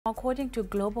According to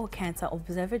Global Cancer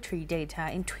Observatory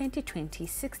data, in 2020,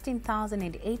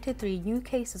 16,083 new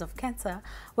cases of cancer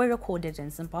were recorded in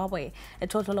Zimbabwe. A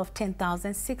total of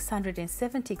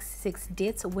 10,676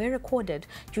 deaths were recorded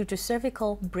due to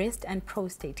cervical, breast and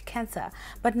prostate cancer.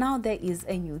 But now there is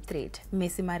a new threat.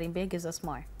 Messi Marimbe gives us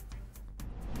more.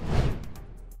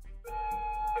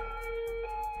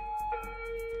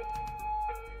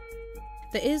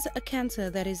 There is a cancer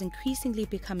that is increasingly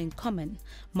becoming common,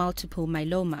 multiple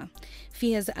myeloma.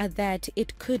 Fears are that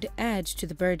it could add to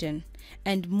the burden,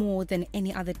 and more than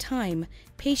any other time,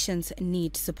 patients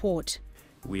need support.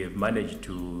 We have managed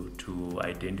to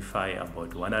identify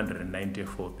about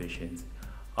 194 patients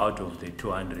out of the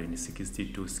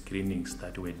 262 screenings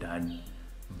that were done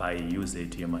by UZ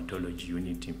Hematology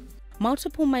Unit team.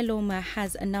 Multiple myeloma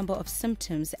has a number of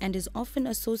symptoms and is often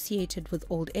associated with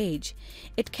old age.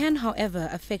 It can, however,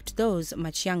 affect those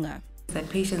much younger. That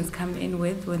patients come in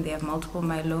with when they have multiple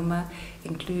myeloma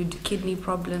include kidney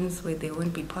problems where they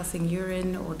won't be passing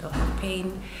urine or they'll have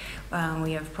pain.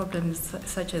 We have problems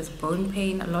such as bone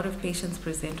pain. A lot of patients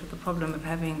present with the problem of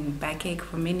having backache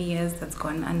for many years that's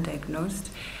gone undiagnosed.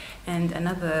 And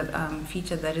another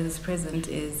feature that is present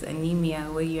is anemia,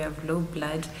 where you have low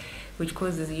blood, which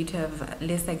causes you to have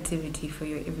less activity for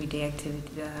your everyday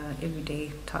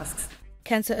tasks.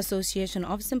 Cancer Association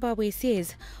of Zimbabwe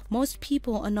says most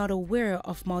people are not aware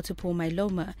of multiple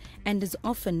myeloma and is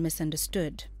often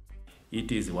misunderstood.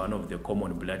 It is one of the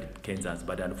common blood cancers,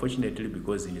 but unfortunately,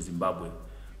 because in Zimbabwe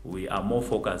we are more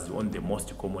focused on the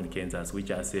most common cancers,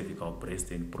 which are cervical, breast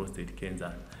and prostate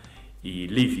cancer,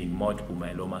 leaving multiple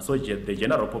myeloma. So the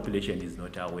general population is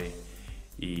not aware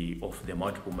of the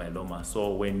multiple myeloma.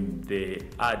 So when they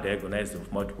are diagnosed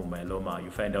with multiple myeloma, you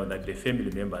find out that the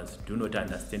family members do not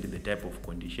understand the type of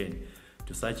condition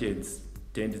to such an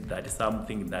extent that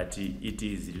something that it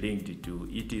is linked to,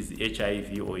 it is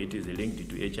HIV or it is linked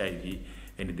to HIV,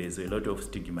 and there's a lot of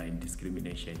stigma and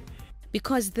discrimination.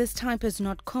 Because this type is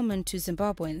not common to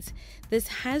Zimbabweans, this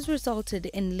has resulted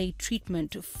in late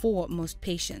treatment for most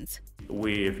patients.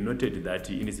 We have noted that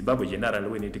in Zimbabwe generally,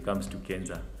 when it comes to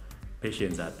cancer,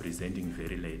 patients are presenting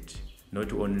very late.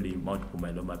 Not only multiple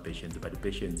myeloma patients, but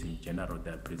patients in general, they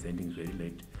are presenting very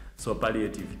late. So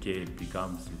palliative care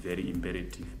becomes very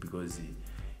imperative because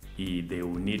they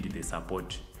will need the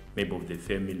support, maybe of the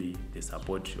family, the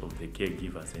support of the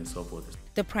caregivers and so forth.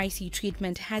 The pricey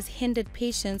treatment has hindered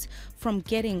patients from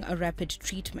getting a rapid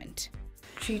treatment.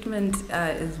 Treatment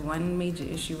is one major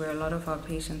issue where a lot of our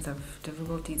patients have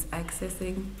difficulties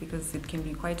accessing because it can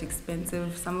be quite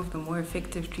expensive. Some of the more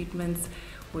effective treatments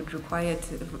would require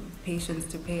patients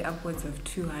to pay upwards of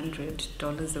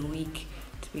 $200 a week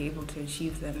to be able to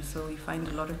achieve them. So we find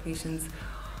a lot of patients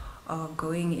are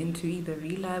going into either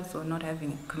relapse or not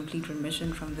having complete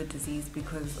remission from the disease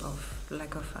because of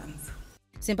lack of funds.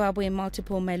 Zimbabwean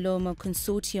Multiple Myeloma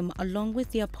Consortium, along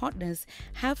with their partners,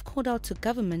 have called out to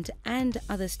government and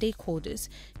other stakeholders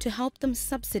to help them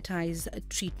subsidize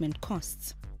treatment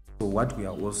costs. So what we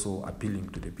are also appealing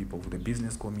to the people, the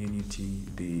business community,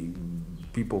 the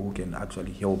people who can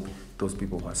actually help those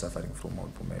people who are suffering from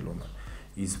multiple myeloma,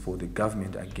 is for the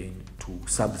government again to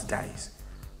subsidize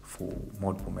for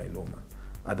multiple myeloma.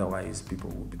 Otherwise, people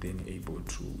will be then able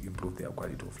to improve their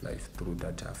quality of life through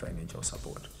that financial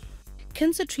support.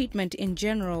 Cancer treatment in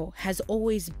general has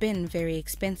always been very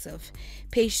expensive.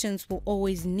 Patients will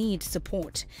always need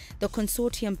support. The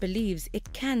consortium believes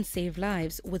it can save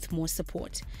lives with more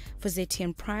support. For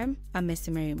ZTN Prime, I'm Messi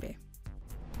Marimbe.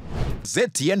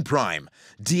 ZTN Prime,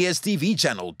 DSTV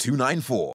channel 294.